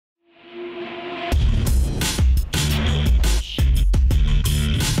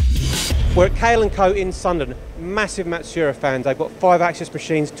We're at Kail Co in Sunderland, massive Matsuura fans. They've got 5-axis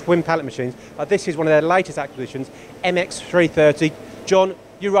machines, twin pallet machines. This is one of their latest acquisitions, MX-330. John,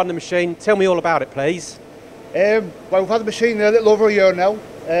 you run the machine. Tell me all about it, please. Well, we've had the machine a little over a year now.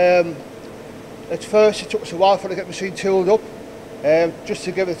 At first, it took us a while for to get the machine tooled up, just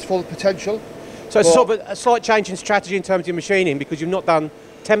to give it its full potential. So it's sort of a slight change in strategy in terms of your machining, because you've not done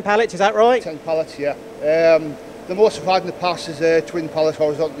 10 pallets, is that right? 10 pallets, yeah. The most we've had in the past is twin pallet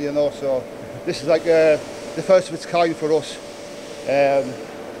horizontal, you know, so this is like the first of its kind for us.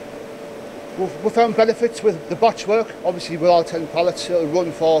 We've found benefits with the batch work. Obviously, with all 10 pallets, it'll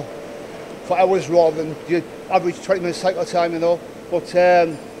run for hours rather than your average 20-minute cycle time, you know. But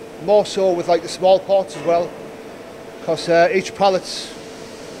more so with like the small parts as well, because each pallet's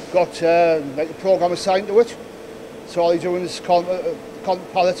got like a program assigned to it. So all you're doing is calling the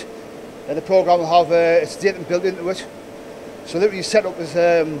pallet, and the program will have its data built into it. So literally your setup is,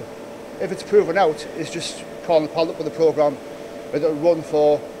 if it's proven out, it's just calling the pallet up with the program, and it'll run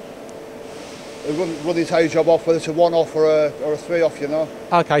the entire job off, whether it's a 1-off or a 3-off, you know.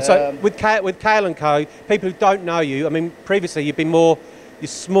 Okay, so with Kail Co, people who don't know you, I mean, previously you've been more your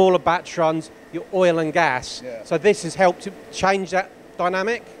smaller batch runs, your oil and gas. Yeah. So this has helped to change that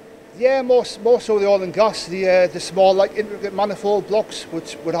dynamic? Yeah, more so the oil and gas, the small like intricate manifold blocks,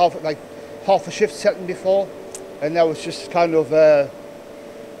 which would have like half a shift setting before, and now it's just kind of,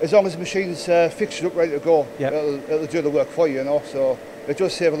 as long as the machine's fixed up, ready to go, yep, it'll do the work for you, you know, so it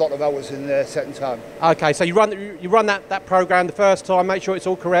does save a lot of hours in setting time. Okay, so you run that program the first time, make sure it's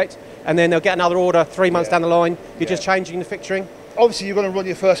all correct, and then they'll get another order 3 months down the line, you're just changing the fixturing? Obviously you're going to run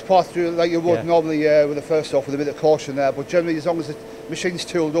your first part through like you would normally with the first off, with a bit of caution there, but generally as long as the machine's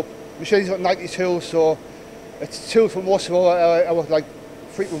tooled up, machine's got 90 tools, so it's tooled for most of our like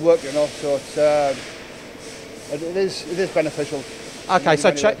frequent work, you know, so it is beneficial. Okay,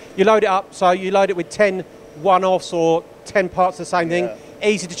 so you load it up, so you load it with 10 one-offs or 10 parts of the same thing,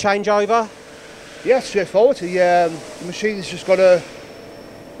 easy to change over? Yeah, straightforward. The machine's just got a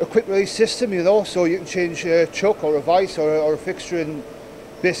quick release system, you know, so you can change a chuck or a vise or a fixture in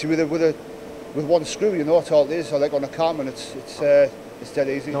basically with one screw, you know, that's all it is, or like on a Carman, it's dead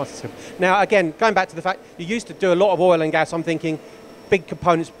easy. Nice. Now again, going back to the fact you used to do a lot of oil and gas, I'm thinking big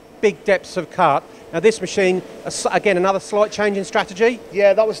components, big depths of cut. Now this machine, again, another slight change in strategy?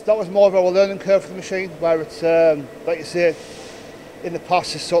 Yeah, that was more of a learning curve for the machine, where it's, like you say, in the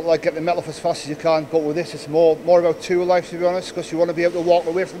past it's sort of like getting the metal off as fast as you can, but with this it's more about tool life, to be honest, because you want to be able to walk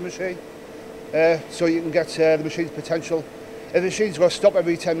away from the machine, so you can get the machine's potential. If the machine's going to stop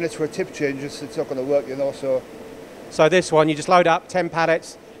every 10 minutes for a tip change, it's not going to work, you know, so. So this one, you just load up 10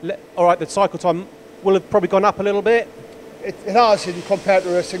 pallets, all right, the cycle time will have probably gone up a little bit? It has, compared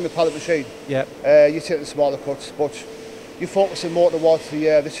to a single pallet machine. Yeah. You're taking smaller cuts, but you're focusing more towards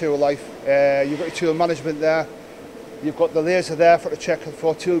the tool life. You've got your tool management there. You've got the laser there for the check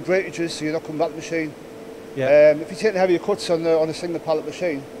for tool breakages, so you're not coming back to the machine. Yeah. If you're taking heavier cuts on a single pallet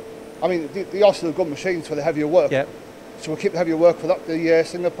machine, I mean, they are still good machines for the heavier work. Yeah. So we'll keep the heavier work for that, the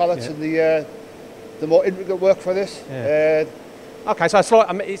single pallets, and the more intricate work for this. Yeah. Okay, so it's like,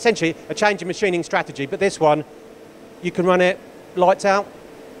 I mean, essentially a change in machining strategy, but this one, you can run it lights out?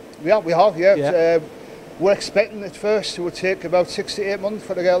 Yeah, we have, yeah. We're expecting at first it would take about 6 to 8 months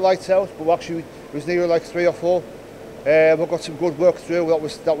for to get lights out, but actually it was near like 3 or 4. We've got some good work through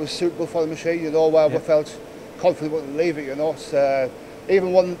that was suitable for the machine, you know, where we felt confident we could leave it, you know.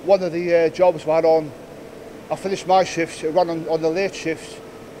 Even one of the jobs we had on, I finished my shift, I ran on the late shift,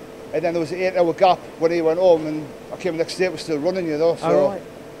 and then there was an 8-hour gap when he went home, and I came the next day, it was still running, you know. So. Oh, right.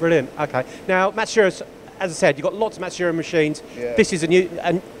 Brilliant, okay. Now, Matsuura's, as I said, you've got lots of Matsuura machines. Yeah. This is a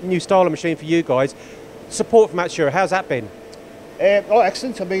new style of machine for you guys. Support from Matsuura, how's that been?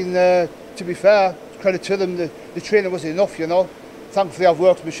 Excellent. I mean, to be fair, credit to them, the training wasn't enough, you know. Thankfully, I've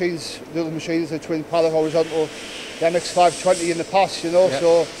worked machines, the other machines, the twin pallet horizontal, the MX-330 in the past, you know. Yeah.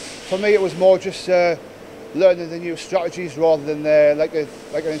 So for me, it was more just learning the new strategies rather than like an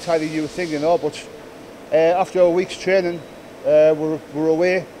entirely new thing, you know. But after a week's training, we're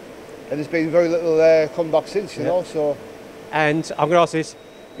away. And there's been very little comeback since, you know, so. And I'm going to ask this,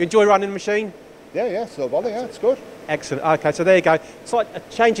 you enjoy running the machine? Yeah, it's no bother, yeah, it's good. Excellent, okay, so there you go. It's like a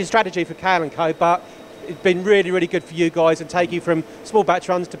change in strategy for Kail Co, but it's been really, really good for you guys and take you from small batch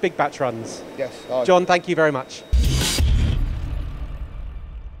runs to big batch runs. Yes. John, thank you very much.